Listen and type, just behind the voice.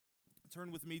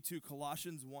Turn with me to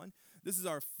Colossians 1. This is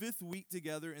our fifth week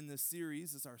together in this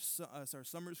series. It's our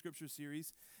summer scripture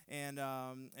series, and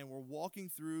we're walking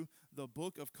through the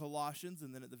book of Colossians,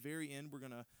 and then at the very end, we're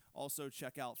going to also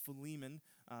check out Philemon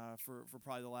for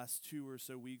probably the last 2 or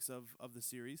so weeks of the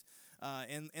series.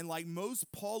 And like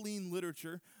most Pauline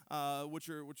literature, which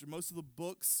are most of the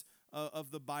books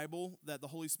of the Bible that the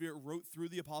Holy Spirit wrote through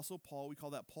the Apostle Paul, we call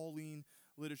that Pauline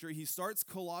literature. He starts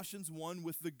Colossians 1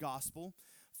 with the gospel,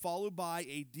 followed by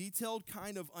a detailed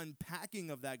kind of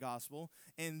unpacking of that gospel,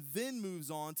 and then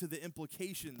moves on to the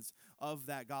implications of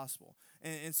that gospel.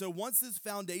 And so once this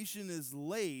foundation is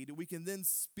laid, we can then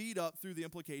speed up through the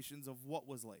implications of what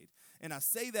was laid. And I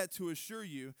say that to assure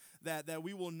you that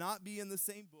we will not be in the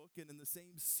same book and in the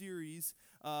same series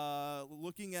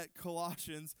looking at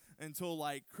Colossians until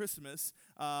like Christmas.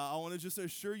 I want to just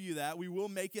assure you that we will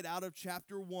make it out of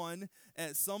chapter 1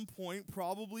 at some point,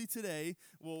 probably today.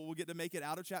 We'll get to make it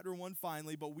out of chapter 1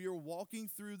 finally, but we are walking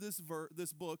through this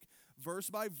book verse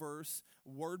by verse,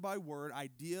 word by word,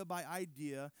 idea by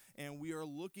idea, and we are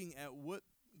looking at what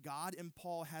God and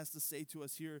Paul has to say to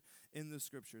us here in the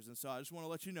scriptures. And so I just want to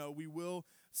let you know we will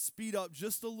speed up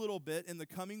just a little bit in the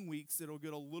coming weeks. It'll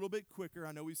get a little bit quicker.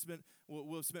 I know we've spent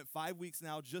 5 weeks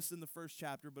now just in the first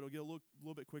chapter, but it'll get a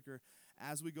little bit quicker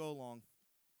as we go along.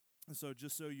 And so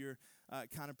just so you're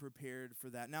kind of prepared for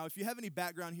that. Now, if you have any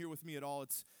background here with me at all,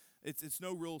 it's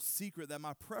no real secret that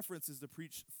my preference is to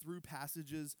preach through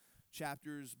passages,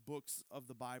 chapters, books of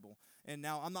the Bible. And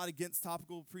now I'm not against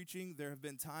topical preaching. There have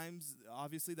been times,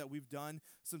 obviously, that we've done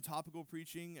some topical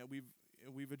preaching, and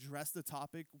we've addressed the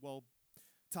topic,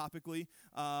 topically,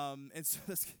 and so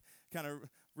that's kind of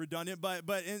redundant. But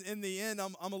in the end,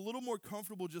 I'm a little more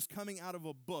comfortable just coming out of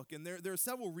a book, and there are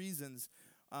several reasons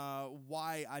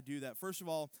why I do that. First of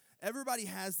all, everybody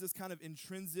has this kind of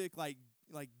intrinsic like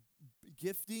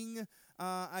gifting,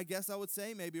 I guess I would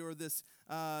say, maybe, or this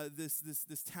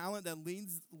talent that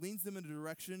leans them in a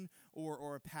direction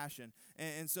or a passion.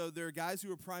 And so there are guys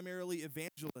who are primarily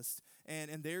evangelists,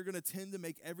 and they're going to tend to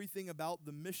make everything about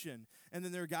the mission. And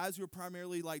then there are guys who are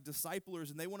primarily like disciplers,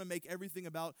 and they want to make everything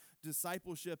about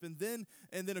discipleship. And then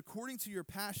according to your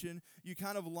passion, you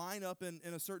kind of line up in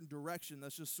a certain direction.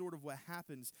 That's just sort of what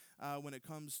happens when it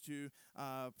comes to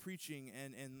preaching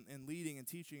and leading and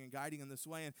teaching and guiding in this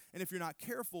way. And if you're not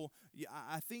careful,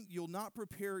 I think you'll not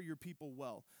prepare your people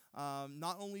well,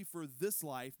 not only for this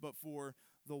life, but for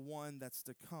the one that's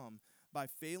to come, by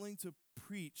failing to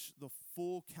preach the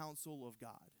full counsel of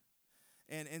God.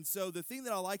 And so the thing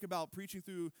that I like about preaching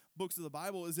through books of the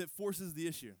Bible is it forces the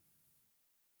issue,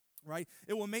 right?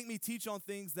 It will make me teach on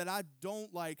things that I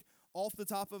don't like off the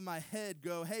top of my head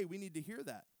go, hey, we need to hear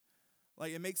that.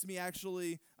 Like, it makes me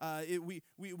actually,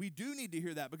 we do need to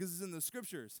hear that because it's in the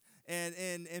scriptures.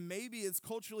 And maybe it's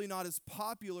culturally not as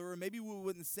popular, or maybe we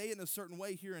wouldn't say it in a certain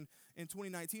way here in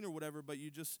 2019 or whatever, but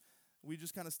we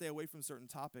just kind of stay away from certain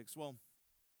topics. Well,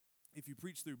 if you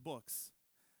preach through books,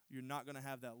 you're not going to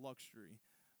have that luxury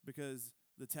because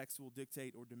the text will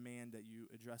dictate or demand that you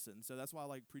address it. And so that's why I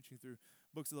like preaching through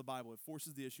books of the Bible. It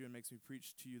forces the issue and makes me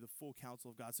preach to you the full counsel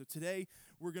of God. So today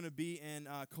we're going to be in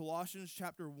Colossians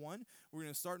chapter 1. We're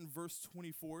going to start in verse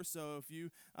 24. So if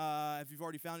you've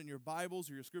already found it in your Bibles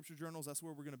or your scripture journals, that's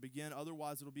where we're going to begin.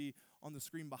 Otherwise, it'll be on the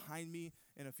screen behind me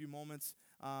in a few moments.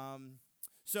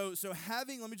 So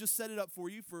let me just set it up for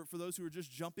you for those who are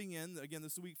just jumping in. Again,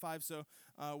 this is week 5, so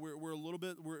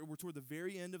we're toward the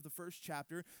very end of the first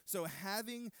chapter. So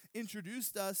having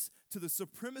introduced us to the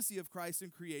supremacy of Christ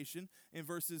in creation in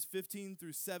verses 15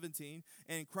 through 17,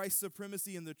 and Christ's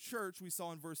supremacy in the church we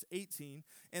saw in verse 18,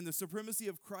 and the supremacy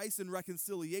of Christ in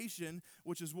reconciliation,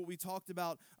 which is what we talked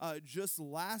about just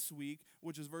last week,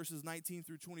 which is verses 19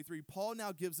 through 23, Paul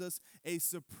now gives us a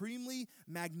supremely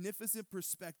magnificent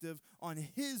perspective on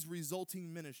his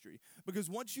resulting ministry. Because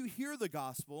once you hear the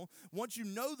gospel, once you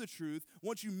know the truth,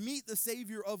 once you meet the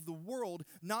Savior of the world,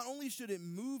 not only should it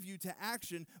move you to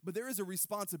action, but there is a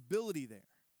responsibility there.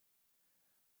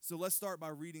 So let's start by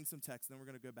reading some text, and then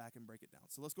we're going to go back and break it down.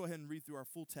 So let's go ahead and read through our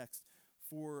full text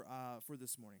for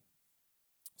this morning.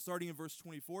 Starting in verse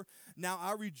 24, now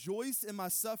I rejoice in my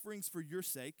sufferings for your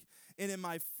sake, and in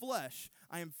my flesh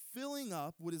I am filling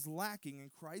up what is lacking in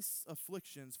Christ's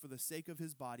afflictions for the sake of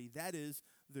his body, that is,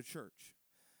 the church,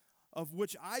 of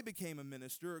which I became a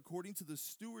minister according to the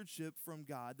stewardship from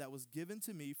God that was given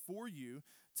to me for you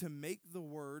to make the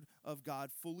word of God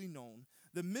fully known,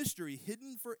 the mystery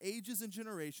hidden for ages and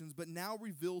generations, but now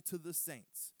revealed to the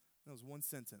saints. That was one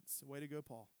sentence. Way to go,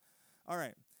 Paul. All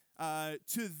right.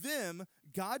 To them,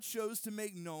 God chose to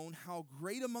make known how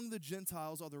great among the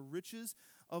Gentiles are the riches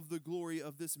of the glory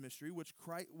of this mystery,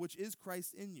 which is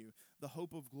Christ in you, the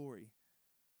hope of glory.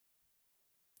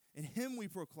 In him we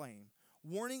proclaim,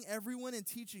 warning everyone and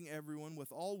teaching everyone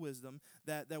with all wisdom,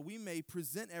 that we may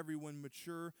present everyone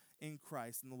mature in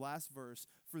Christ. In the last verse,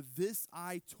 for this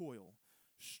I toil,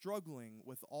 struggling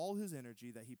with all his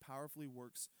energy that he powerfully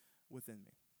works within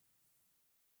me.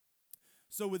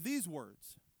 So with these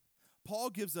words, Paul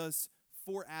gives us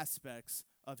 4 aspects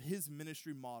of his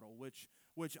ministry model,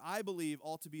 which I believe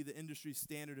ought to be the industry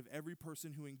standard of every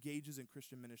person who engages in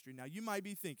Christian ministry. Now, you might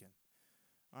be thinking,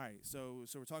 all right, so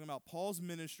we're talking about Paul's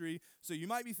ministry. So you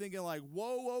might be thinking like,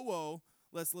 whoa.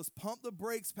 Let's pump the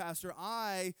brakes, Pastor.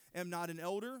 I am not an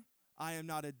elder. I am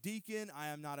not a deacon. I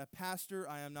am not a pastor.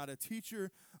 I am not a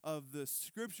teacher of the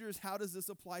scriptures. How does this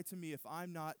apply to me if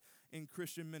I'm not in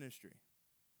Christian ministry?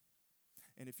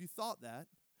 And if you thought that,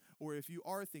 or if you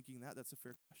are thinking that, that's a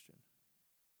fair question.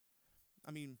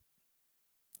 I mean,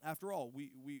 after all,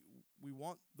 we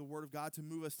want the Word of God to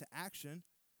move us to action.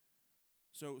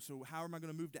 So how am I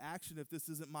going to move to action if this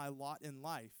isn't my lot in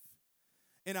life?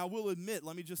 And I will admit,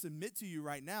 let me just admit to you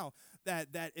right now,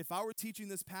 that if I were teaching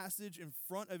this passage in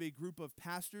front of a group of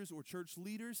pastors or church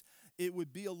leaders, it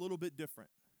would be a little bit different.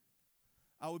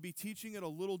 I would be teaching it a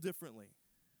little differently.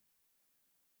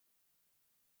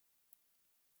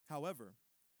 However,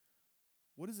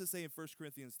 what does it say in 1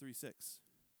 Corinthians 3:6?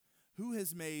 Who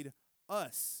has made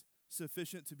us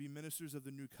sufficient to be ministers of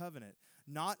the new covenant,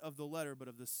 not of the letter, but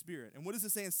of the Spirit? And what does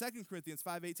it say in 2 Corinthians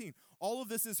 5:18? All of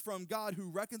this is from God, who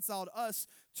reconciled us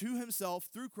to himself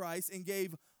through Christ and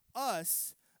gave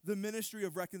us the ministry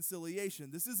of reconciliation.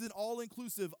 This is an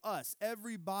all-inclusive us,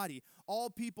 everybody,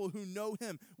 all people who know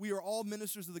him. We are all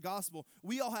ministers of the gospel.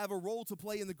 We all have a role to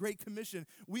play in the Great Commission.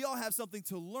 We all have something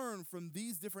to learn from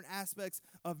these different aspects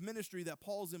of ministry that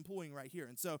Paul's employing right here.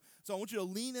 And so I want you to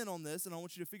lean in on this, and I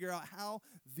want you to figure out how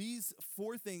these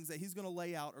 4 things that he's going to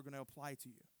lay out are going to apply to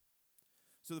you.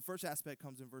 So the first aspect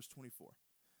comes in verse 24.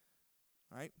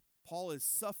 All right? Paul is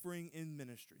suffering in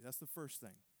ministry. That's the first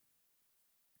thing.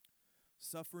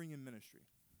 Suffering in ministry.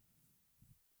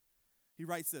 He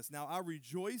writes this, now I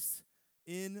rejoice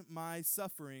in my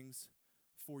sufferings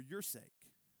for your sake.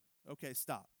 Okay,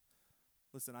 stop.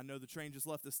 Listen, I know the train just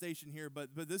left the station here, but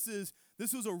this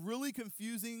was a really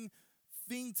confusing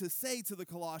thing to say to the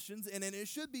Colossians, and it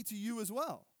should be to you as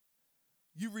well.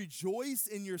 You rejoice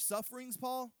in your sufferings,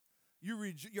 Paul?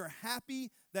 You're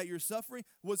happy that you're suffering?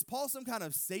 Was Paul some kind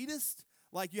of sadist?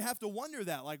 Like, you have to wonder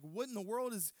that. Like, what in the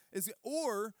world is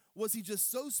or was he just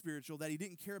so spiritual that he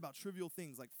didn't care about trivial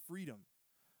things like freedom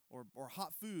or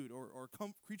hot food or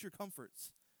creature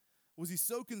comforts? Was he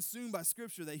so consumed by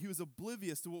Scripture that he was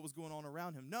oblivious to what was going on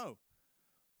around him? No.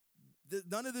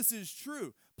 None of this is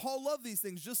true. Paul loved these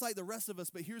things just like the rest of us,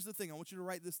 but here's the thing. I want you to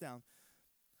write this down.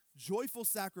 Joyful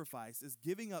sacrifice is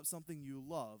giving up something you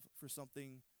love for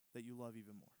something that you love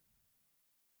even more.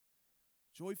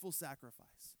 Joyful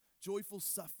sacrifice. Joyful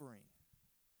suffering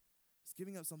is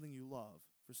giving up something you love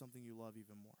for something you love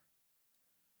even more.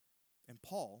 And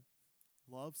Paul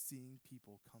loved seeing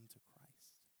people come to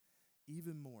Christ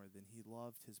even more than he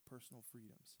loved his personal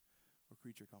freedoms or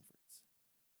creature comforts.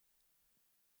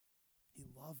 He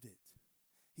loved it.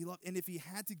 And if he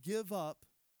had to give up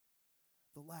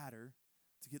the latter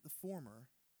to get the former,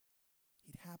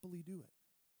 he'd happily do it.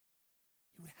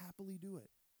 He would happily do it.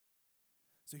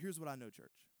 So here's what I know,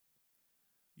 church.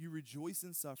 You rejoice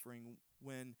in suffering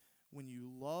when you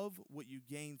love what you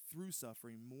gain through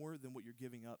suffering more than what you're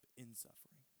giving up in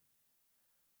suffering.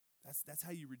 That's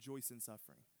how you rejoice in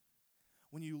suffering.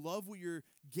 When you love what you're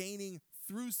gaining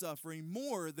through suffering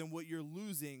more than what you're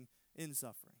losing in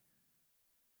suffering.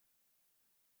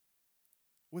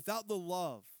 Without the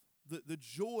love, the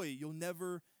joy, you'll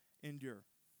never endure.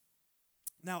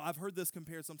 Now, I've heard this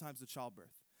compared sometimes to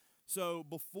childbirth. So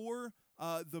before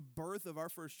the birth of our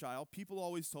first child, people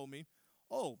always told me,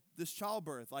 "Oh, this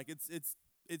childbirth, like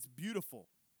it's beautiful."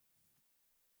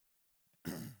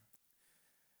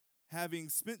 Having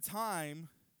spent time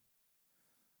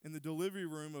in the delivery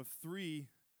room of 3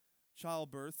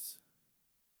 childbirths,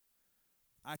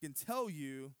 I can tell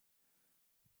you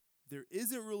there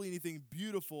isn't really anything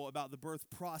beautiful about the birth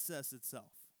process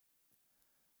itself.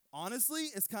 Honestly,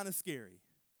 it's kind of scary.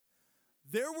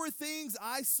 There were things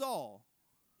I saw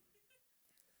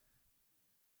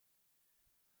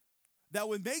that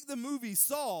would make the movie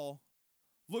Saw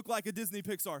look like a Disney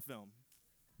Pixar film.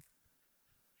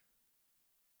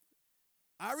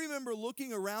 I remember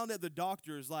looking around at the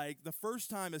doctors, like the first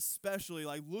time especially,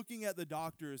 like looking at the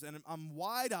doctors, and I'm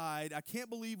wide-eyed. I can't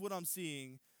believe what I'm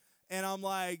seeing. And I'm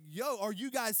like, yo, are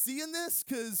you guys seeing this?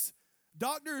 Because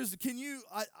doctors, can you,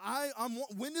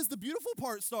 when does the beautiful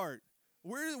part start?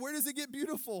 Where does it get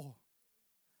beautiful?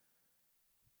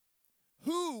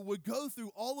 Who would go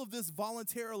through all of this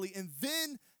voluntarily and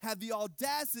then have the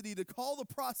audacity to call the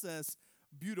process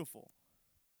beautiful?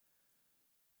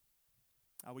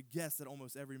 I would guess that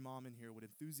almost every mom in here would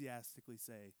enthusiastically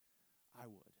say, I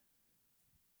would.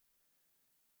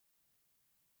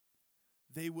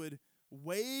 They would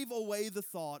wave away the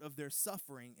thought of their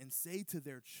suffering and say to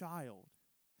their child,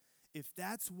 if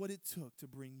that's what it took to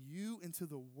bring you into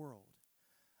the world,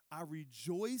 I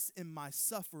rejoice in my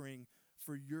suffering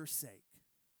for your sake.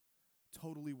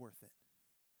 Totally worth it.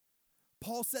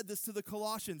 Paul said this to the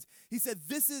Colossians. He said,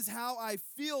 this is how I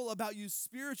feel about you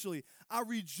spiritually. I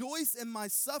rejoice in my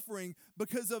suffering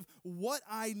because of what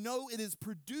I know it is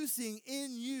producing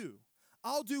in you.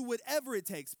 I'll do whatever it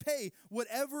takes, pay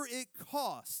whatever it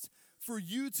costs for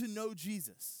you to know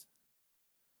Jesus.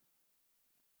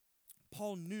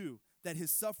 Paul knew that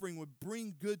his suffering would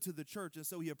bring good to the church, and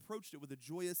so he approached it with a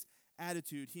joyous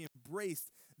attitude. He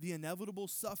embraced the inevitable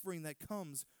suffering that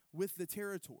comes with the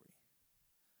territory.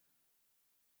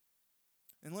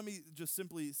 And let me just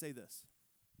simply say this.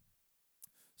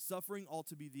 Suffering ought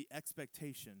to be the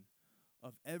expectation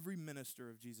of every minister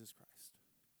of Jesus Christ.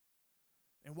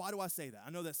 And why do I say that? I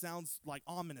know that sounds like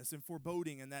ominous and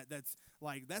foreboding, and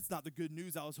that's not the good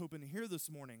news I was hoping to hear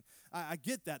this morning. I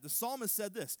get that. The psalmist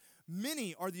said this,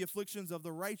 many are the afflictions of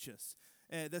the righteous.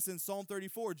 That's in Psalm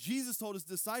 34. Jesus told his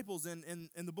disciples in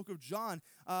the book of John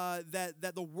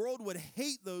that the world would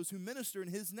hate those who minister in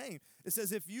his name. It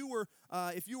says, if you were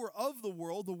of the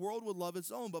world would love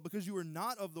its own. But because you are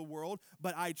not of the world,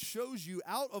 but I chose you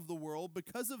out of the world,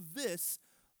 because of this,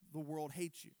 the world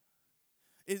hates you.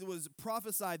 It was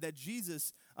prophesied that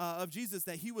Jesus,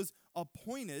 that he was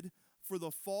appointed for the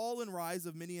fall and rise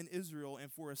of many in Israel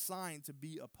and for a sign to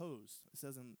be opposed. It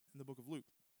says in the book of Luke.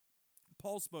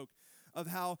 Paul spoke of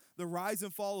how the rise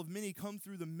and fall of many come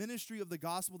through the ministry of the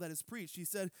gospel that is preached. He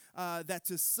said that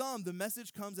to some, the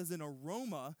message comes as an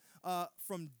aroma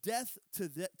from death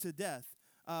to death.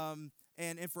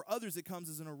 And for others, it comes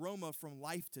as an aroma from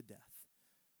life to death.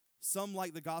 Some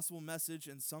like the gospel message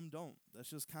and some don't. That's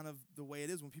just kind of the way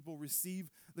it is. When people receive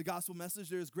the gospel message,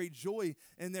 there is great joy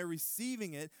in their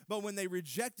receiving it. But when they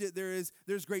reject it,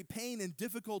 there's great pain and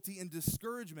difficulty and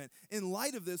discouragement. In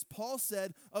light of this, Paul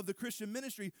said of the Christian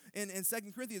ministry in 2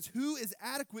 Corinthians, who is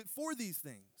adequate for these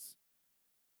things?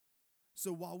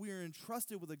 So while we are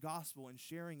entrusted with the gospel and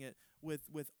sharing it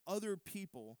with other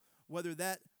people, whether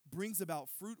that brings about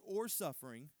fruit or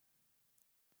suffering,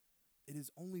 it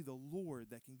is only the Lord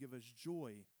that can give us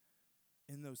joy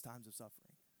in those times of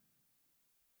suffering.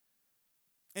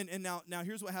 And now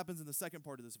here's what happens in the second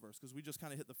part of this verse, because we just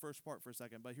kind of hit the first part for a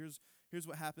second, but here's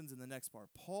what happens in the next part.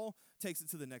 Paul takes it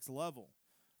to the next level.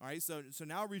 All right, so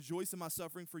now rejoice in my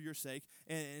suffering for your sake.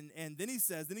 And then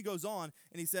he goes on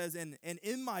and he says, and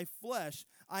in my flesh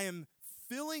I am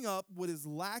filling up what is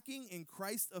lacking in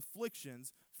Christ's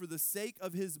afflictions for the sake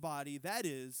of his body, that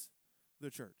is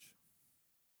the church.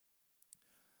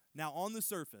 Now, on the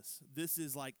surface, this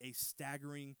is like a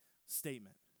staggering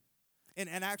statement. And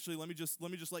actually, let me just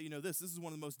let you know this. This is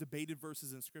one of the most debated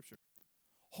verses in Scripture.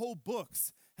 Whole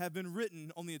books have been written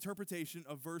on the interpretation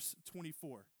of verse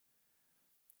 24.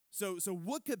 So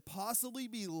what could possibly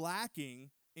be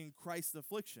lacking in Christ's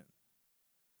affliction?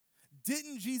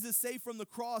 Didn't Jesus say from the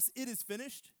cross, it is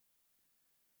finished?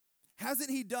 Hasn't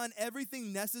he done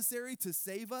everything necessary to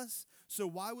save us? So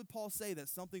why would Paul say that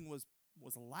something was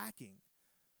lacking?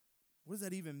 What does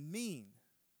that even mean?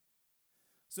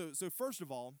 So first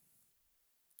of all,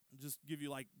 just give you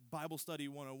like Bible study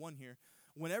 101 here.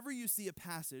 Whenever you see a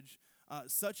passage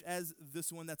such as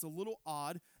this one that's a little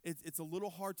odd, it's a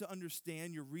little hard to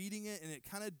understand, you're reading it and it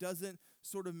kind of doesn't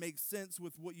sort of make sense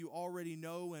with what you already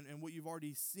know and what you've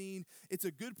already seen, it's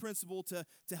a good principle to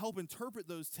help interpret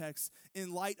those texts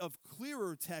in light of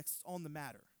clearer texts on the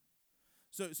matter.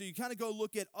 So you kind of go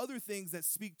look at other things that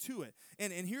speak to it.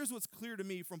 And here's what's clear to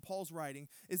me from Paul's writing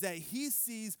is that he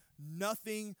sees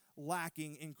nothing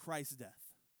lacking in Christ's death.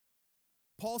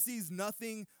 Paul sees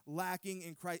nothing lacking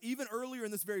in Christ. Even earlier in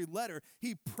this very letter,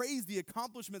 he praised the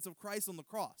accomplishments of Christ on the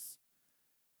cross.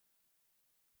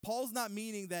 Paul's not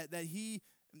meaning that he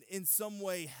in some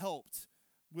way helped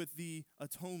with the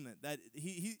atonement, that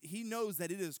he knows that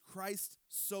it is Christ's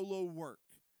solo work.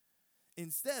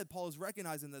 Instead, Paul is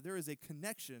recognizing that there is a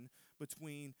connection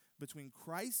between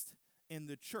Christ and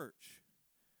the church,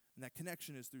 and that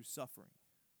connection is through suffering.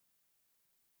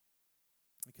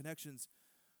 The connection's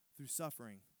through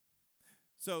suffering.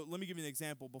 So let me give you an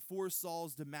example. Before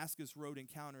Saul's Damascus Road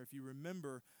encounter, if you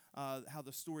remember how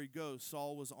the story goes,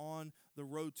 Saul was on the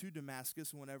road to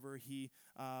Damascus whenever he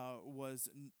was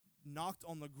knocked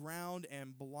on the ground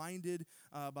and blinded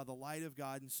by the light of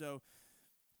God. And so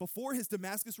Before his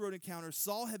Damascus Road encounter,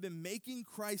 Saul had been making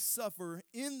Christ suffer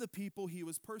in the people he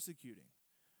was persecuting.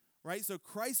 Right? So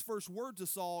Christ's first word to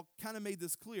Saul kind of made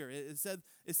this clear. It said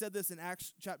this in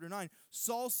Acts chapter 9.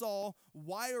 Saul, Saul,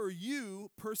 why are you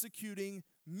persecuting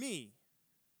me?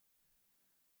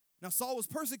 Now, Saul was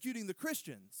persecuting the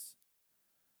Christians,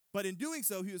 but in doing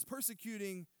so, he was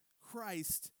persecuting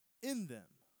Christ in them.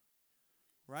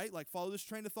 Right? Like, follow this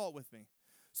train of thought with me.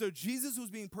 So Jesus was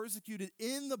being persecuted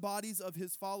in the bodies of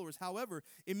his followers. However,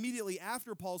 immediately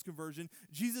after Paul's conversion,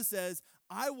 Jesus says,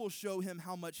 I will show him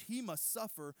how much he must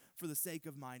suffer for the sake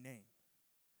of my name.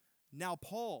 Now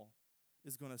Paul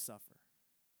is going to suffer.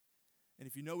 And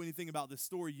if you know anything about this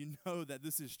story, you know that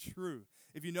this is true.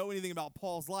 If you know anything about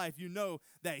Paul's life, you know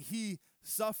that he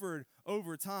suffered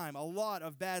over time. A lot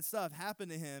of bad stuff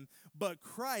happened to him, but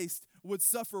Christ would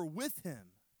suffer with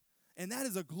him. And that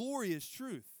is a glorious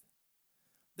truth.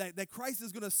 That Christ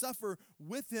is going to suffer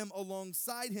with him,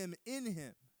 alongside him, in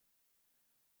him.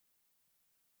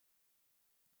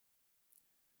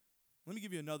 Let me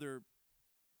give you another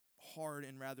hard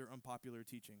and rather unpopular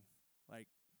teaching. Like,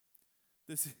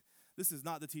 this is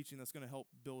not the teaching that's going to help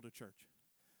build a church.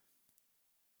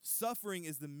 Suffering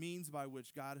is the means by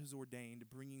which God has ordained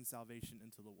bringing salvation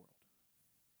into the world.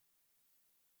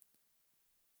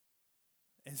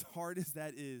 As hard as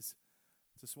that is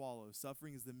to swallow,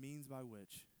 suffering is the means by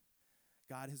which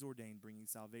God has ordained bringing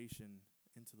salvation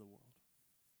into the world.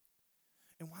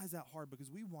 And why is that hard? Because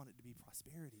we want it to be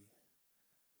prosperity.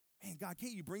 Man, God,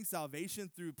 can't you bring salvation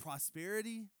through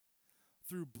prosperity,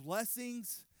 through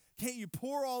blessings? Can't you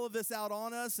pour all of this out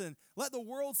on us and let the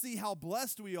world see how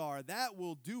blessed we are? That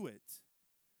will do it.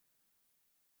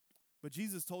 But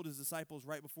Jesus told his disciples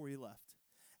right before he left,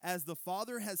 as the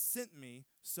Father has sent me,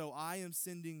 so I am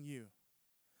sending you.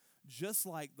 Just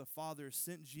like the Father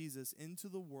sent Jesus into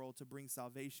the world to bring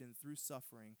salvation through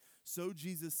suffering, so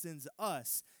Jesus sends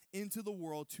us into the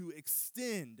world to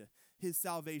extend his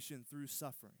salvation through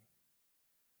suffering.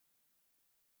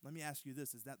 Let me ask you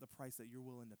this, is that the price that you're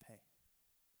willing to pay?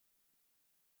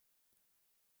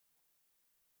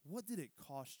 What did it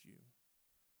cost you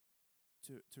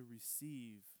to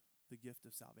receive the gift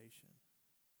of salvation?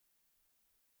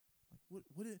 Like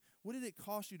what did it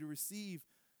cost you to receive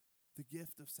the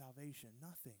gift of salvation?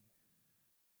 Nothing.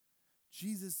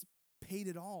 Jesus paid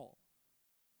it all.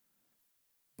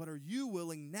 But are you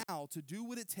willing now to do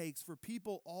what it takes for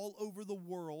people all over the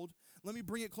world? Let me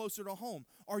bring it closer to home.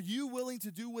 Are you willing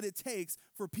to do what it takes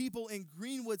for people in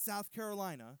Greenwood, South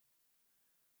Carolina,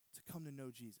 to come to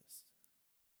know Jesus?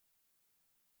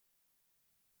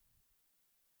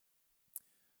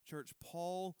 Church,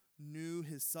 Paul knew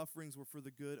his sufferings were for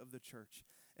the good of the church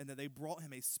and that they brought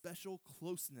him a special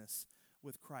closeness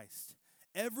with Christ.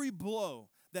 Every blow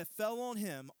that fell on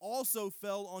him also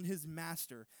fell on his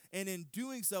master, and in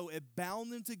doing so, it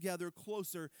bound them together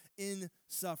closer in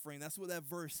suffering. That's what that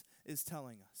verse is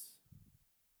telling us.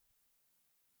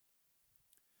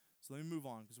 So let me move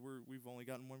on because we've only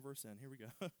gotten one verse in. Here we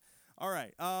go. All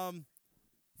right.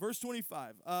 Verse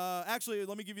 25. Actually,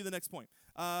 let me give you the next point.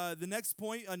 The next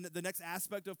point, the next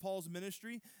aspect of Paul's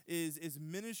ministry is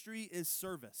ministry is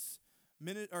service.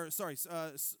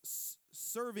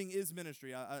 Serving is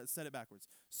ministry. I said it backwards.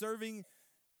 Serving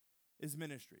is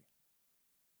ministry.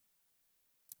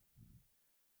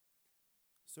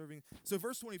 Serving. So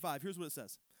verse 25, here's what it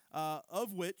says.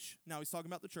 Of which, now he's talking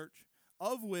about the church,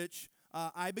 of which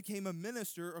I became a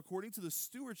minister according to the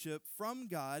stewardship from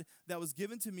God that was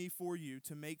given to me for you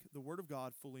to make the word of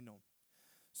God fully known.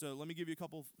 So let me give you a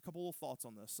couple of thoughts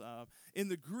on this. In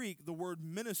the Greek, the word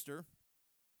minister,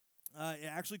 it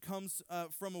actually comes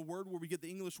from a word where we get the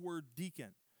English word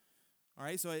deacon. All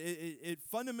right, so it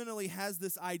fundamentally has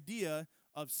this idea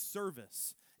of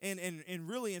service. And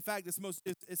really, in fact,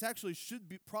 it's actually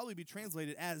probably be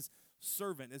translated as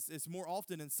servant. It's more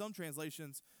often in some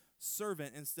translations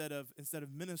servant instead of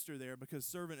minister there, because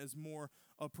servant is more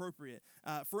appropriate.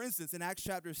 For instance, in Acts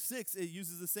chapter 6, it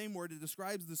uses the same word. It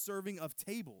describes the serving of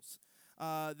tables,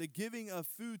 the giving of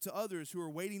food to others who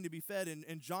are waiting to be fed.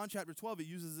 In John chapter 12, it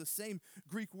uses the same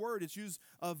Greek word. It's used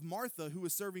of Martha, who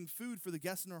was serving food for the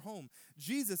guests in her home.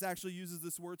 Jesus actually uses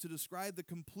this word to describe the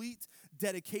complete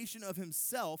dedication of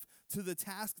himself to the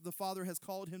task the Father has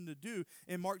called him to do.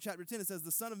 In Mark chapter 10, it says,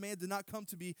 the Son of Man did not come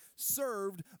to be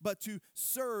served, but to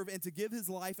serve and to give his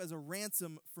life as a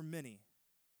ransom for many.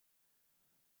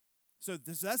 So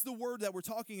that's the word that we're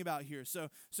talking about here. So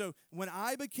when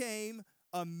I became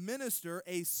a minister,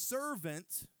 a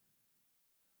servant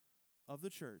of the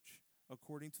church,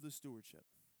 according to the stewardship.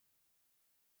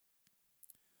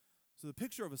 So the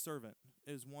picture of a servant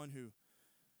is one who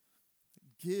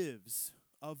gives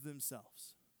of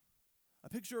themselves. A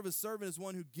picture of a servant is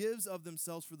one who gives of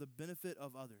themselves for the benefit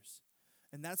of others.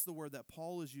 And that's the word that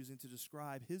Paul is using to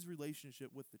describe his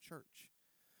relationship with the church.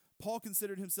 Paul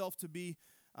considered himself to be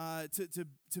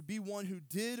one who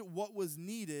did what was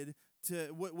needed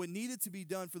what needed to be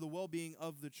done for the well-being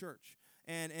of the church.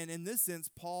 And in this sense,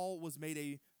 Paul was made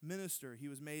a minister. He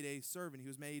was made a servant. He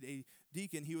was made a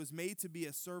deacon. He was made to be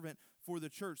a servant for the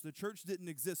church. The church didn't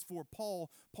exist for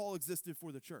Paul. Paul existed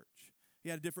for the church. He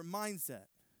had a different mindset.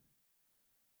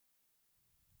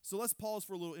 So let's pause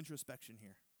for a little introspection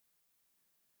here.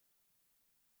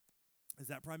 Is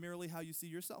that primarily how you see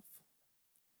yourself?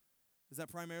 Is that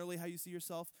primarily how you see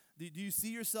yourself? Do you see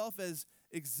yourself as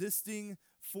existing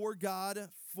for God,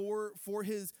 for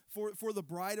the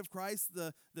bride of Christ,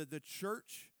 the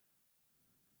church?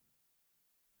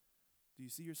 Do you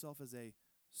see yourself as a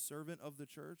servant of the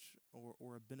church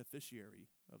or a beneficiary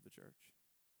of the church?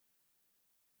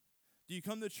 Do you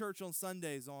come to church on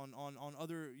Sundays, on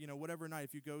other, whatever night?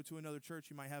 If you go to another church,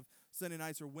 you might have Sunday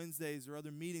nights or Wednesdays or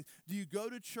other meetings. Do you go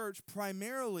to church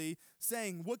primarily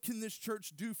saying, what can this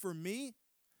church do for me?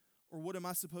 Or what am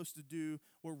I supposed to do?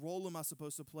 What role am I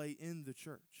supposed to play in the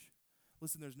church?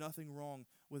 Listen, there's nothing wrong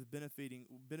with benefiting.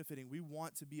 We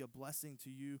want to be a blessing to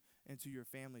you and to your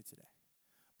family today.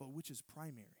 But which is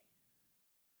primary?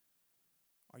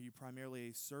 Are you primarily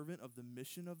a servant of the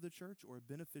mission of the church or a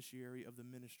beneficiary of the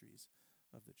ministries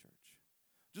of the church?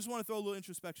 Just want to throw a little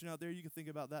introspection out there. You can think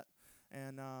about that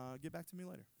and get back to me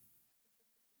later.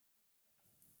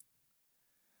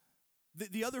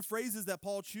 The other phrases that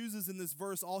Paul chooses in this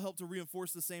verse all help to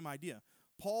reinforce the same idea.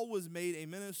 Paul was made a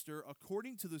minister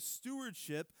according to the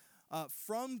stewardship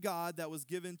from God that was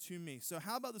given to me. So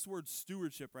how about this word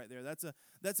stewardship right there?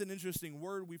 That's an interesting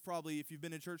word. We probably, if you've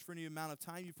been in church for any amount of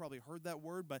time, you've probably heard that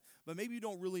word, but maybe you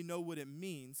don't really know what it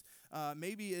means.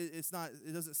 Maybe it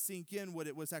doesn't sink in what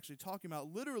it was actually talking about.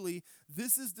 Literally,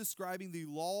 this is describing the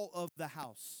law of the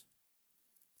house.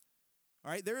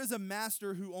 All right, there is a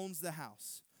master who owns the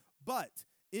house, but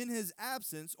in his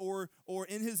absence or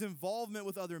in his involvement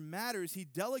with other matters, he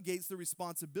delegates the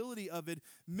responsibility of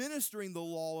administering the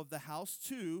law of the house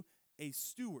to a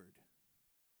steward.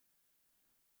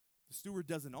 The steward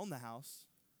doesn't own the house.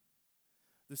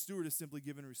 The steward is simply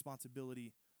given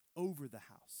responsibility over the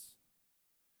house.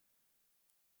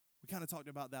 We kind of talked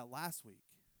about that last week.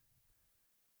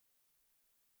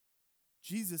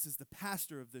 Jesus is the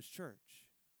pastor of this church.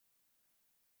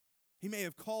 He may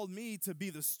have called me to be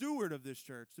the steward of this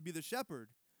church, to be the shepherd,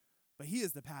 but he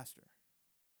is the pastor.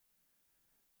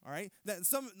 All right?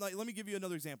 Let me give you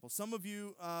another example. Some of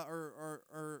you are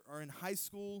in high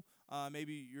school.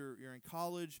 Maybe you're in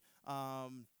college.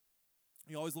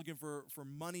 You're always looking for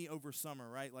money over summer,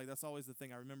 right? Like, that's always the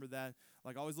thing. I remember that.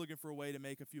 Like, always looking for a way to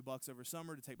make a few bucks over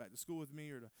summer to take back to school with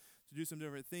me or to do some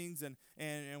different things.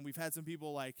 And we've had some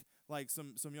people like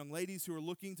some young ladies who are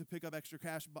looking to pick up extra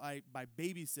cash by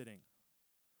babysitting.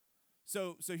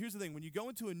 So here's the thing. When you go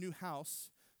into a new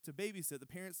house to babysit, the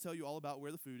parents tell you all about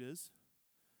where the food is.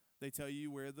 They tell you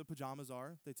where the pajamas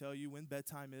are. They tell you when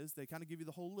bedtime is. They kind of give you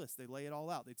the whole list. They lay it all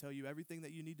out. They tell you everything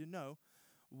that you need to know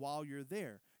while you're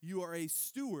there. You are a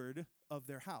steward of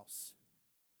their house.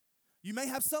 You may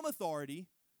have some authority,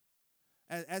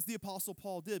 as the Apostle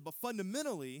Paul did, but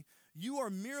fundamentally, you are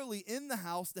merely in the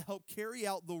house to help carry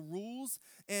out the rules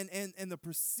and the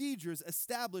procedures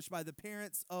established by the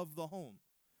parents of the home.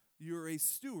 You're a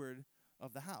steward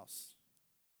of the house.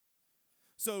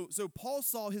 So Paul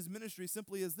saw his ministry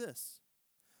simply as this.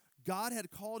 God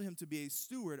had called him to be a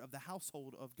steward of the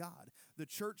household of God, the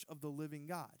church of the living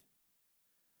God.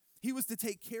 He was to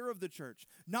take care of the church,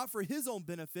 not for his own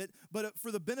benefit, but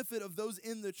for the benefit of those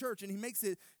in the church. And he makes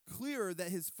it clear that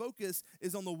his focus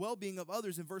is on the well-being of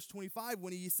others in verse 25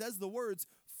 when he says the words,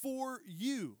 "for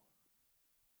you."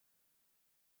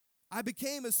 I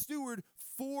became a steward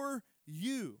for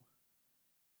you.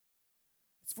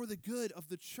 It's for the good of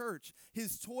the church.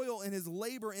 His toil and his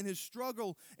labor and his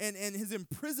struggle and his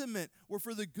imprisonment were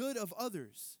for the good of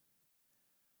others.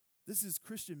 This is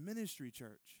Christian ministry,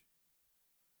 church.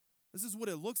 This is what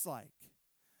it looks like.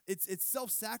 It's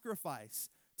self-sacrifice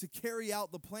to carry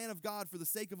out the plan of God for the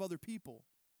sake of other people.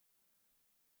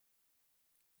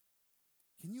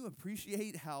 Can you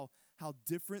appreciate how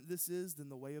different this is than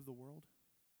the way of the world?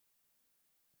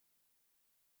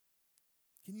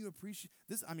 Can you appreciate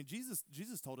this? I mean,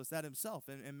 Jesus told us that himself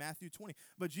in Matthew 20.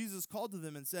 But Jesus called to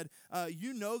them and said,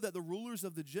 you know that the rulers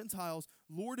of the Gentiles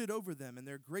lord it over them, and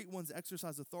their great ones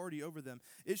exercise authority over them.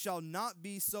 It shall not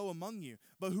be so among you.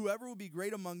 But whoever will be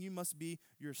great among you must be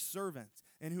your servant,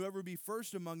 and whoever will be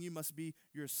first among you must be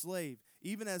your slave.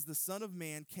 Even as the Son of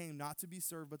Man came not to be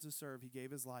served, but to serve, he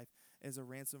gave his life as a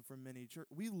ransom for many. Church,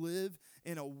 we live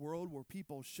in a world where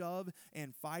people shove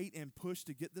and fight and push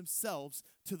to get themselves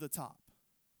to the top.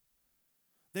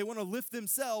 They want to lift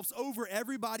themselves over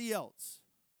everybody else.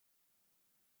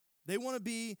 They want to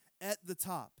be at the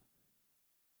top.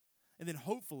 And then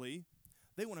hopefully,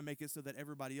 they want to make it so that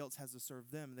everybody else has to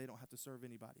serve them and they don't have to serve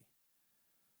anybody.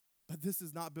 But this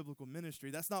is not biblical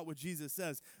ministry. That's not what Jesus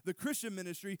says. The Christian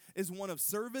ministry is one of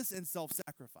service and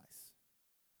self-sacrifice.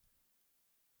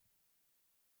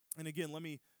 And again, let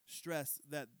me stress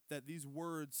that these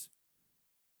words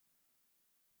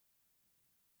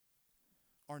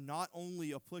are not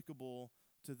only applicable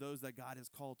to those that God has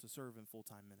called to serve in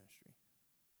full-time ministry.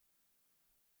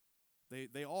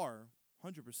 They are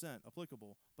 100%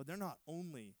 applicable, but they're not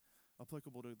only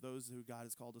applicable to those who God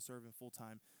has called to serve in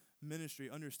full-time ministry.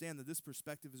 Understand that this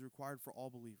perspective is required for all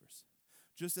believers.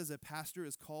 Just as a pastor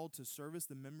is called to service,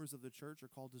 the members of the church are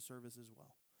called to service as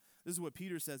well. This is what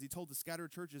Peter says. He told the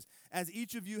scattered churches, as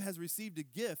each of you has received a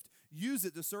gift, use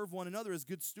it to serve one another as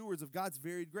good stewards of God's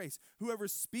varied grace. Whoever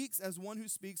speaks as one who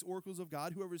speaks oracles of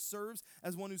God, whoever serves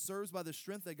as one who serves by the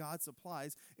strength that God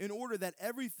supplies, in order that in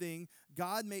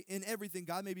everything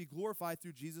God may be glorified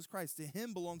through Jesus Christ. To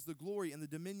him belongs the glory and the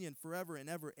dominion forever and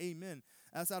ever. Amen.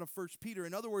 That's out of 1 Peter.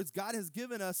 In other words, God has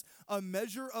given us a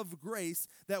measure of grace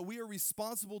that we are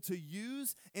responsible to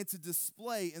use and to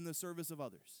display in the service of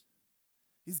others.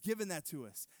 He's given that to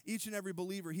us. Each and every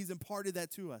believer, he's imparted that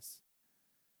to us.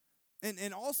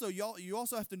 And also, you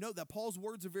also have to note that Paul's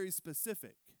words are very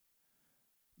specific.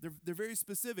 They're very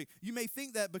specific. You may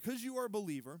think that because you are a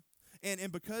believer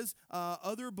and because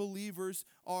other believers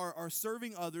are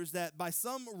serving others, that by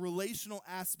some relational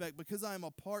aspect, because I am a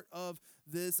part of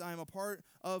this, I am a part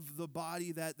of the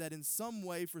body, that in some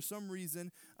way, for some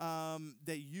reason,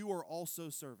 that you are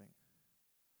also serving.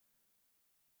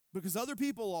 Because other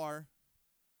people are,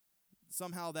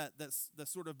 somehow that's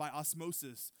sort of by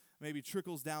osmosis maybe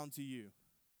trickles down to you.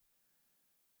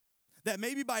 That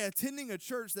maybe by attending a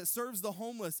church that serves the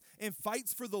homeless and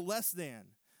fights for the less than,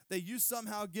 that you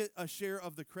somehow get a share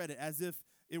of the credit as if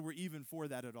it were even for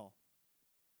that at all.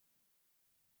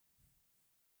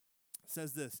 It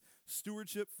says this,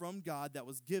 stewardship from God that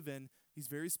was given, he's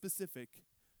very specific,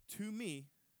 to me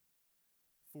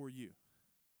for you.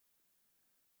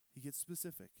 He gets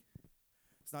specific.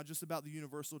 It's not just about the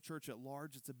universal church at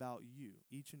large, it's about you,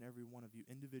 each and every one of you,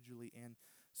 individually and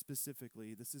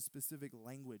specifically. This is specific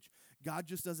language. God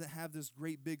just doesn't have this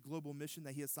great big global mission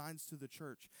that he assigns to the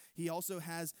church. He also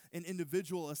has an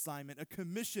individual assignment, a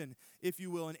commission, if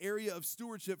you will, an area of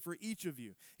stewardship for each of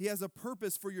you. He has a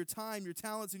purpose for your time, your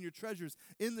talents, and your treasures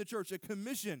in the church, a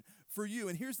commission for you.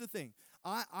 And here's the thing.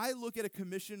 I look at a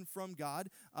commission from God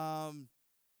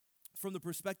from the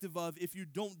perspective of if you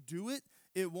don't do it,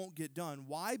 it won't get done.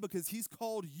 Why? Because he's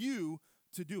called you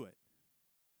to do it.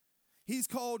 He's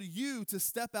called you to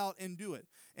step out and do it.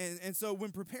 And so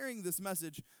when preparing this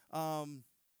message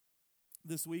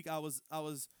this week, I was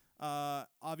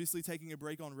obviously taking a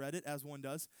break on Reddit, as one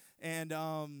does, and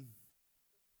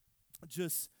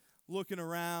just looking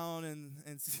around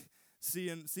and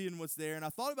seeing what's there. And I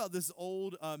thought about this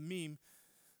old meme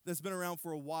that's been around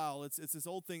for a while. It's this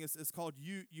old thing. It's called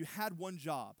You Had One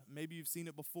Job. Maybe you've seen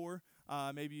it before.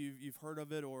 Maybe you've heard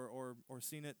of it or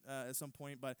seen it at some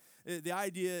point. But the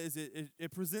idea is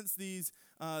it presents these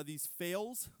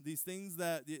fails, these things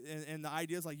that, and the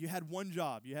idea is like you had one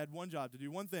job. You had one job to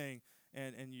do one thing,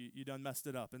 and you done messed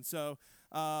it up. And so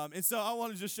I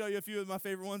want to just show you a few of my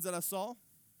favorite ones that I saw.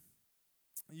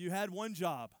 You had one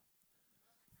job.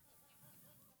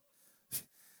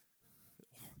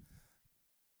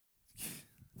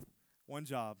 One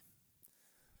job.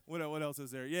 What else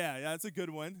is there? Yeah, that's a good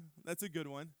one. That's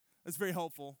very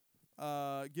helpful,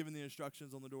 given the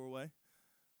instructions on the doorway.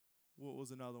 What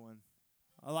was another one?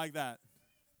 I like that.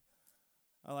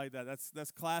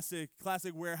 That's classic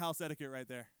warehouse etiquette right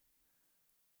there.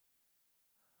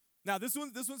 Now this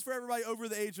one's for everybody over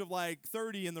the age of like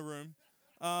 30 in the room.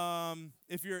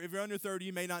 If you're under 30,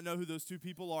 you may not know who those two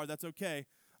people are. That's okay.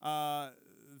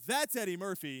 That's Eddie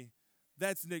Murphy.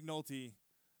 That's Nick Nolte.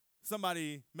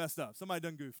 Somebody messed up. Somebody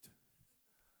done goofed.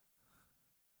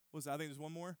 What's that? I think there's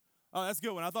one more. Oh, that's a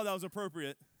good one. I thought that was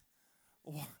appropriate.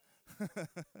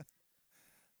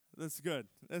 That's good.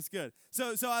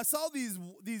 So I saw these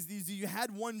you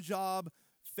had one job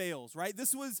fails, right?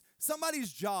 This was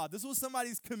somebody's job. This was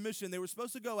somebody's commission. They were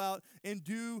supposed to go out and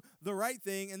do the right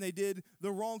thing, and they did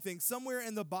the wrong thing. Somewhere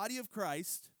in the body of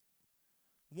Christ,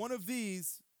 one of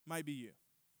these might be you.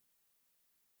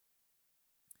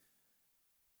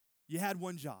 You had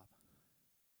one job.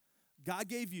 God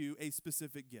gave you a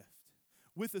specific gift.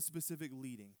 with a specific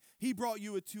leading. He brought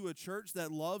you to a church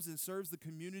that loves and serves the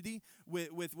community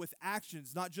with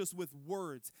actions, not just with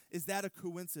words. Is that a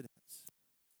coincidence?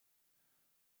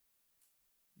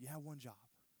 You have one job.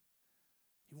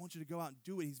 He wants you to go out and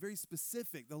do it. He's very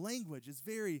specific. The language is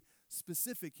very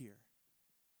specific here.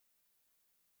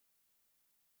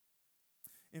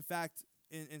 In fact,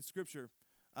 in Scripture,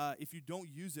 if you don't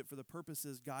use it for the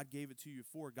purposes God gave it to you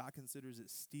for, God considers it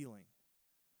stealing.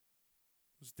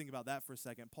 Just think about that for a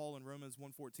second. Paul in Romans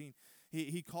 1:14,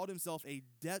 he called himself a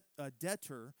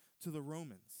debtor to the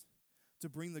Romans to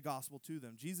bring the gospel to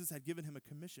them. Jesus had given him a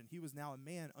commission. He was now a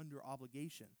man under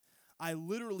obligation. I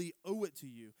literally owe it to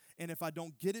you, and if I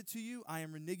don't get it to you, I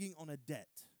am reneging on a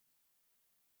debt.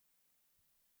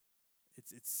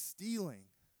 It's stealing.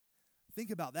 Think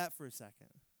about that for a second.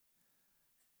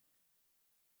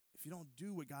 If you don't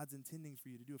do what God's intending for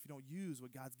you to do, if you don't use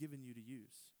what God's given you to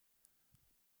use.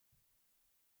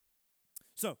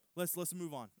 So let's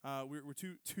move on. We're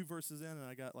two verses in, and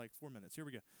I got like 4 minutes. Here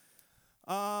we go.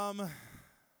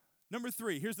 Number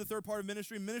 3. Here's the third part of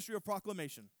ministry: ministry of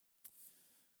proclamation.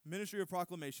 Ministry of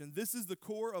proclamation. This is the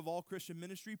core of all Christian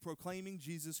ministry: proclaiming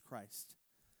Jesus Christ.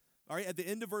 All right, at the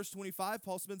end of verse 25,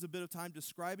 Paul spends a bit of time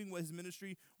describing what his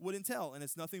ministry would entail, and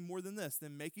it's nothing more than this,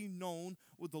 than making known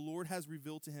what the Lord has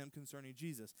revealed to him concerning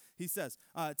Jesus. He says,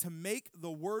 to make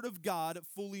the word of God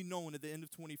fully known at the end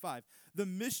of 25, the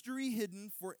mystery hidden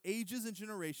for ages and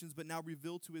generations, but now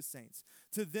revealed to his saints.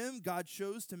 To them, God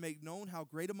chose to make known how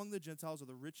great among the Gentiles are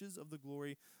the riches of the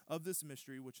glory of this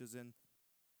mystery, which is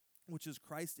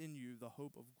Christ in you, the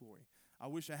hope of glory. I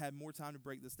wish I had more time to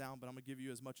break this down, but I'm going to give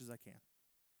you as much as I can.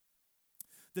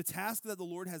 The task that the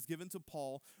Lord has given to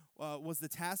Paul was the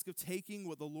task of taking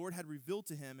what the Lord had revealed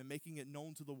to him and making it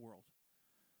known to the world.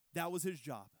 That was his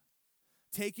job.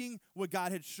 Taking what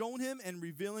God had shown him and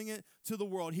revealing it to the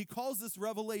world. He calls this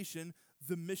revelation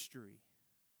the mystery.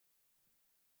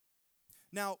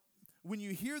 Now, when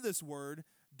you hear this word,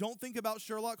 don't think about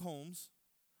Sherlock Holmes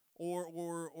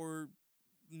or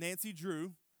Nancy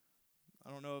Drew. I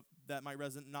don't know if that might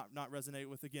not resonate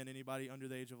with, again, anybody under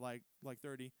the age of like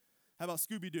 30. How about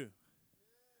Scooby-Doo?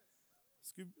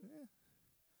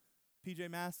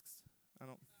 PJ Masks? I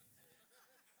don't.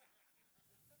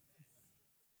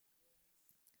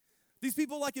 These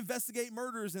people investigate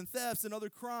murders and thefts and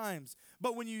other crimes.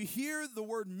 But when you hear the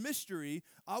word mystery,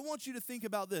 I want you to think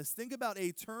about this. Think about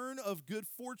a turn of good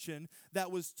fortune that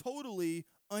was totally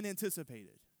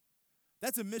unanticipated.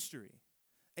 That's a mystery.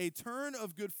 A turn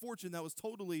of good fortune that was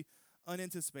totally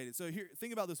unanticipated. So here,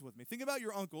 think about this with me. Think about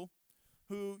your uncle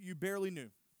who you barely knew.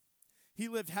 He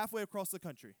lived halfway across the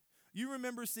country. You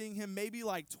remember seeing him maybe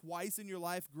twice in your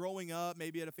life growing up,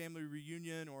 maybe at a family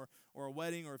reunion or a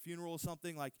wedding or a funeral or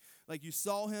something. Like you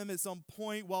saw him at some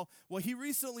point. Well, he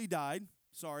recently died.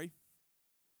 Sorry.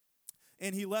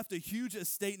 And he left a huge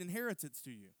estate and inheritance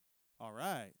to you. All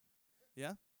right.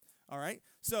 Yeah? All right.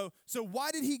 So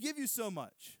why did he give you so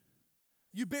much?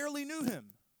 You barely knew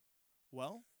him.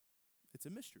 Well, it's a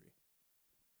mystery.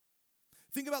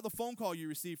 Think about the phone call you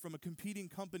received from a competing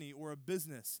company or a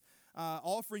business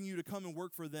offering you to come and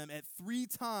work for them at 3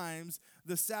 times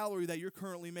the salary that you're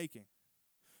currently making.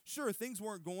 Sure, things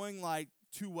weren't going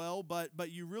too well,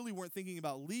 but you really weren't thinking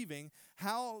about leaving.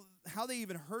 How they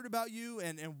even heard about you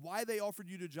and why they offered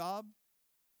you the job?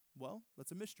 Well,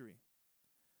 that's a mystery.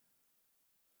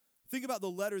 Think about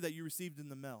the letter that you received in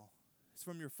the mail. It's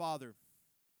from your father,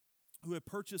 who had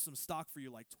purchased some stock for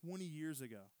you 20 years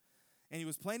ago. And he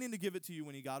was planning to give it to you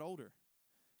when he got older.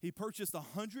 He purchased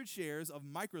 100 shares of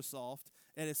Microsoft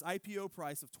at its IPO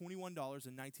price of $21 in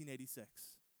 1986.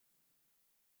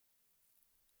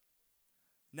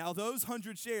 Now those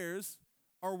 100 shares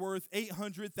are worth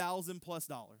 $800,000 plus.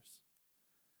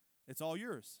 It's all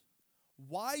yours.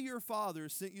 Why your father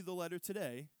sent you the letter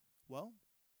today, well,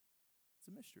 it's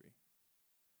a mystery.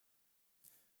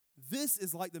 This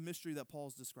is like the mystery that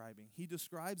Paul's describing. He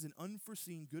describes an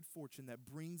unforeseen good fortune that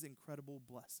brings incredible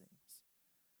blessings.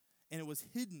 And it was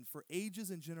hidden for ages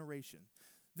and generations.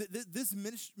 This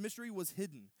mystery was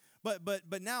hidden.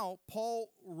 But now,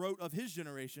 Paul wrote of his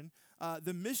generation,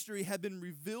 the mystery had been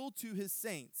revealed to his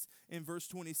saints in verse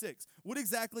 26. What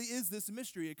exactly is this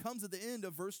mystery? It comes at the end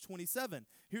of verse 27.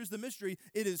 Here's the mystery.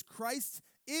 It is Christ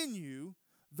in you,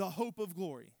 the hope of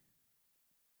glory.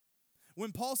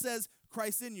 When Paul says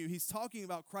Christ in you, he's talking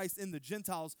about Christ in the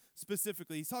Gentiles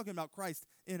specifically. He's talking about Christ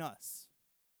in us.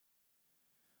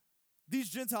 These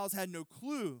Gentiles had no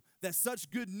clue that such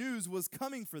good news was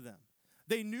coming for them.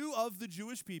 They knew of the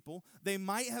Jewish people. They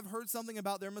might have heard something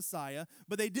about their Messiah,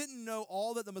 but they didn't know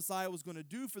all that the Messiah was going to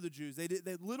do for the Jews.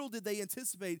 Little did they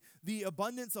anticipate the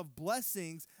abundance of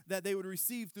blessings that they would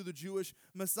receive through the Jewish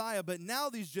Messiah. But now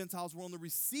these Gentiles were on the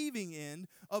receiving end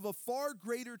of a far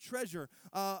greater treasure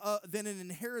than an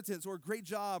inheritance or a great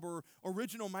job or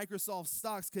original Microsoft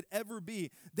stocks could ever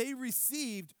be. They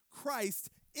received Christ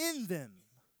in them.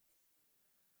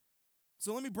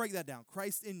 So let me break that down.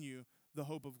 Christ in you, the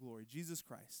hope of glory. Jesus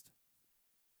Christ.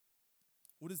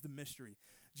 What is the mystery?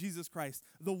 Jesus Christ,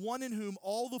 the one in whom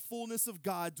all the fullness of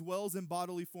God dwells in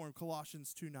bodily form,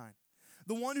 Colossians 2:9.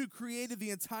 The one who created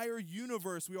the entire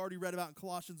universe, we already read about in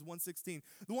Colossians 1:16.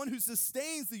 The one who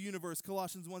sustains the universe,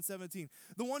 Colossians 1:17.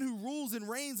 The one who rules and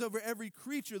reigns over every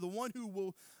creature, the one who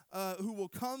will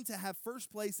come to have first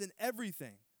place in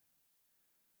everything.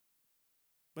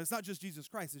 But it's not just Jesus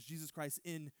Christ, it's Jesus Christ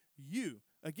in you.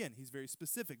 Again, he's very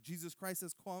specific. Jesus Christ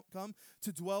has come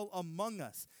to dwell among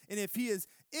us. And if he is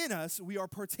in us, we are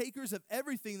partakers of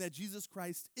everything that Jesus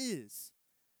Christ is.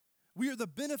 We are the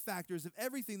benefactors of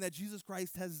everything that Jesus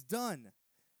Christ has done.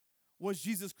 Was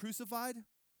Jesus crucified?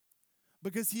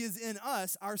 Because he is in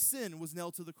us, our sin was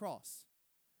nailed to the cross.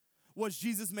 Was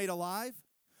Jesus made alive?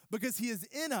 Because he is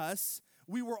in us,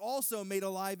 we were also made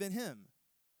alive in him.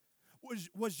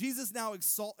 Was Jesus now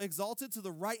exalted to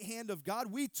the right hand of God?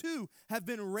 We too have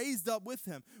been raised up with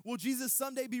him. Will Jesus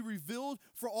someday be revealed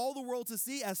for all the world to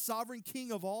see as sovereign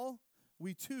king of all?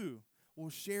 We too will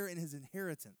share in his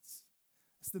inheritance.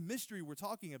 It's the mystery we're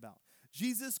talking about.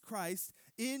 Jesus Christ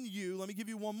in you. Let me give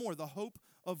you one more. The hope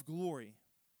of glory.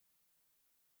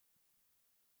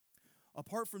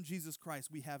 Apart from Jesus Christ,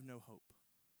 we have no hope.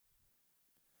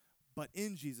 But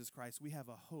in Jesus Christ, we have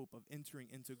a hope of entering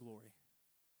into glory.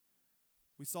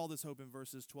 We saw this hope in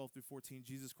verses 12 through 14.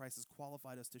 Jesus Christ has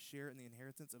qualified us to share in the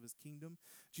inheritance of his kingdom.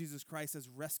 Jesus Christ has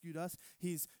rescued us.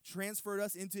 He's transferred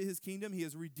us into his kingdom. He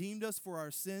has redeemed us for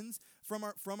our sins, from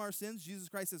our sins. Jesus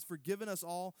Christ has forgiven us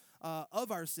all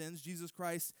of our sins. Jesus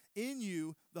Christ in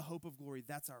you, the hope of glory.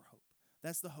 That's our hope.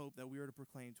 That's the hope that we are to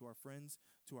proclaim to our friends,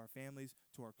 to our families,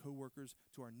 to our coworkers,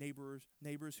 to our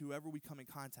neighbors, whoever we come in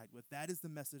contact with. That is the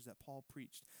message that Paul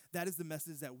preached. That is the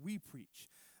message that we preach.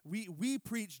 We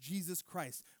preach Jesus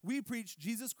Christ. We preach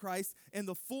Jesus Christ and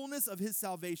the fullness of his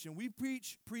salvation. We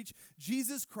preach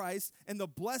Jesus Christ and the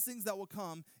blessings that will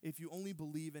come if you only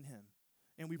believe in him.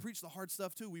 And we preach the hard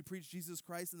stuff too. We preach Jesus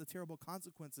Christ and the terrible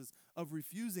consequences of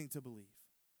refusing to believe.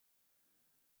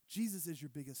 Jesus is your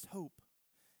biggest hope.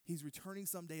 He's returning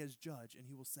someday as judge, and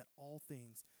he will set all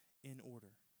things in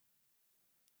order.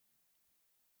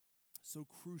 So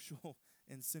crucial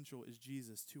and central is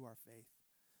Jesus to our faith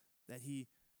that he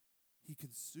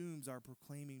consumes our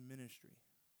proclaiming ministry.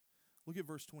 Look at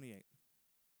verse 28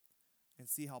 and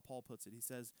see how Paul puts it. He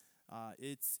says,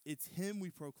 it's him we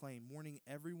proclaim, warning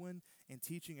everyone and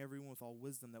teaching everyone with all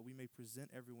wisdom, that we may present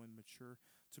everyone mature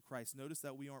to Christ. Notice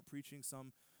that we aren't preaching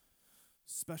some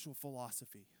special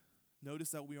philosophy.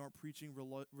 Notice that we aren't preaching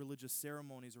religious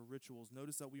ceremonies or rituals.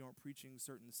 Notice that we aren't preaching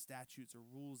certain statutes or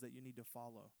rules that you need to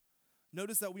follow.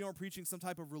 Notice that we aren't preaching some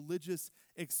type of religious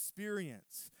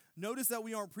experience. Notice that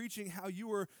we aren't preaching how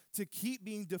you are to keep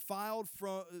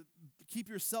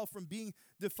yourself from being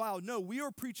defiled. No, we are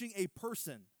preaching a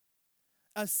person,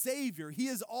 a Savior. He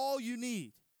is all you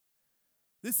need.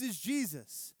 This is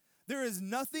Jesus. There is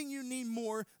nothing you need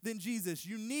more than Jesus.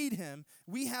 You need him.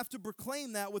 We have to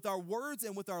proclaim that with our words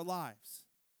and with our lives.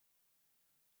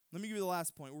 Let me give you the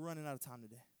last point. We're running out of time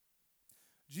today.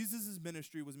 Jesus'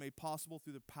 ministry was made possible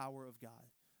through the power of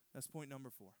God. That's point number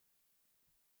 4.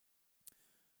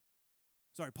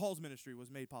 Paul's ministry was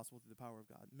made possible through the power of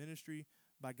God. Ministry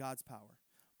by God's power.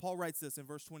 Paul writes this in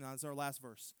verse 29. It's our last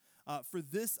verse. For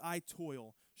this I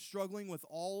toil, struggling with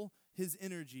all his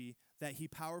energy that he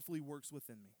powerfully works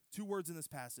within me. 2 words in this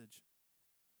passage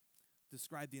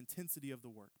describe the intensity of the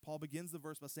work. Paul begins the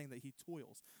verse by saying that he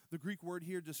toils. The Greek word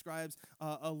here describes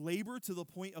a labor to the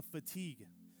point of fatigue.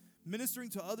 Ministering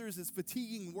to others is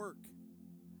fatiguing work.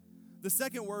 The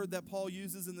second word that Paul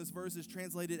uses in this verse is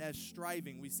translated as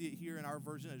striving. We see it here in our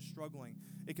version as struggling.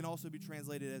 It can also be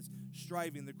translated as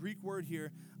striving. The Greek word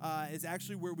here is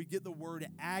actually where we get the word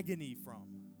agony from.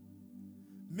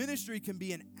 Ministry can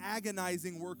be an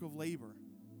agonizing work of labor.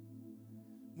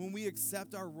 When we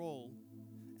accept our role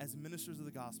as ministers of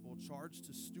the gospel, charged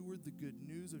to steward the good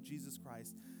news of Jesus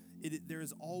Christ, there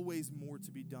is always more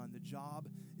to be done. The job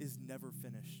is never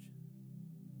finished.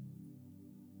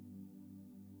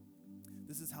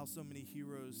 This is how so many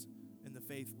heroes in the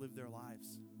faith live their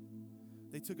lives.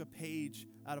 They took a page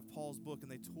out of Paul's book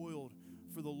and they toiled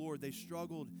for the Lord. They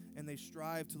struggled and they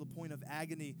strived to the point of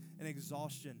agony and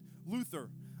exhaustion. Luther,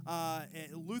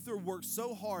 Luther worked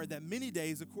so hard that many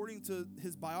days, according to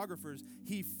his biographers,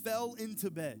 he fell into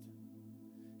bed.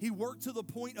 He worked to the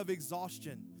point of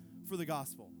exhaustion for the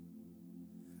gospel.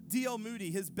 D.L.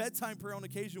 Moody, his bedtime prayer on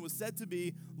occasion was said to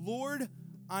be, "Lord,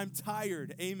 I'm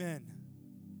tired. Amen."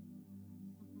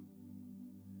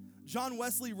 John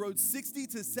Wesley rode 60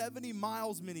 to 70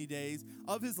 miles many days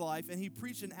of his life, and he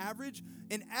preached an average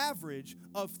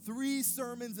of 3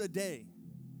 sermons a day,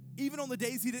 even on the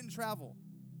days he didn't travel.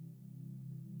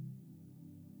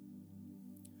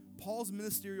 Paul's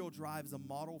ministerial drive is a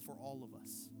model for all of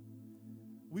us.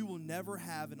 We will never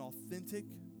have an authentic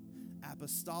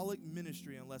apostolic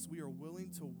ministry unless we are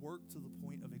willing to work to the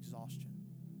point of exhaustion.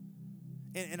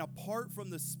 And apart from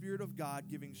the Spirit of God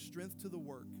giving strength to the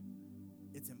work,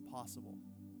 it's impossible.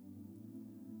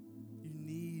 You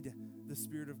need the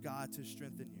Spirit of God to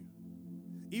strengthen you.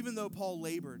 Even though Paul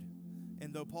labored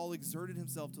and though Paul exerted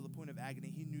himself to the point of agony,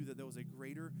 he knew that there was a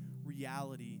greater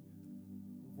reality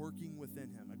working within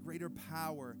him, a greater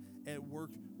power at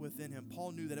work within him.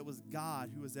 Paul knew that it was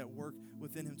God who was at work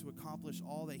within him to accomplish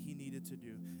all that he needed to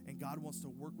do. And God wants to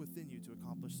work within you to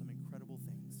accomplish some incredible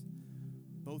things,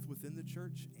 both within the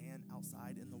church and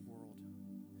outside in the world.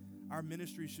 Our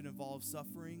ministry should involve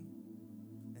suffering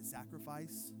and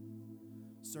sacrifice,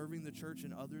 serving the church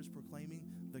and others, proclaiming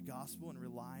the gospel, and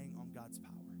relying on God's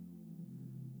power.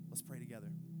 Let's pray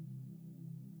together.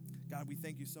 God, we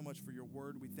thank you so much for your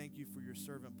word. We thank you for your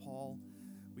servant, Paul.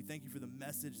 We thank you for the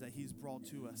message that he's brought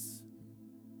to us.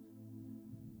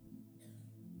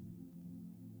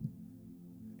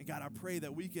 And God, I pray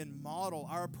that we can model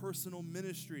our personal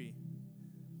ministry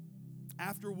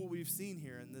after what we've seen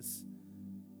here in this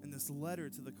letter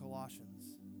to the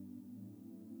Colossians.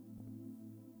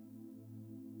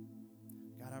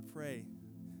 God, I pray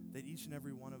that each and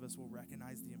every one of us will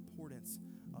recognize the importance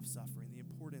of suffering, the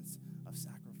importance of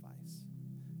sacrifice,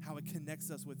 how it connects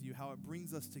us with you, how it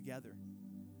brings us together.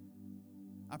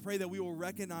 I pray that we will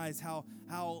recognize how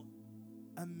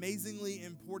amazingly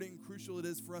important and crucial it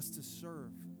is for us to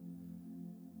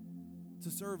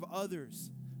serve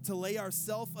others, to lay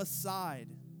ourselves aside,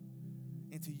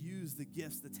 and to use the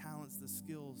gifts, the talents, the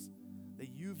skills that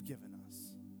you've given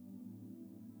us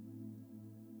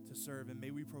to serve. And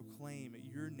may we proclaim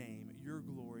your name, your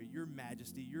glory, your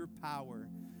majesty, your power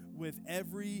with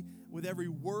every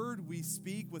word we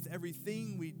speak, with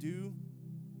everything we do.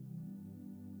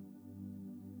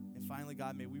 And finally,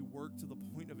 God, may we work to the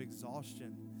point of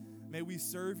exhaustion. May we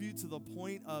serve you to the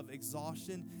point of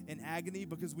exhaustion and agony,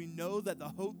 because we know that the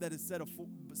hope that is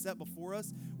set before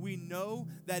us, we know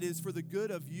that is for the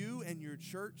good of you and your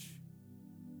church.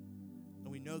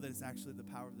 And we know that it's actually the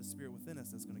power of the Spirit within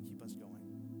us that's going to keep us going.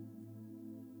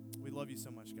 We love you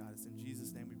so much, God. It's in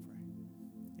Jesus' name we pray.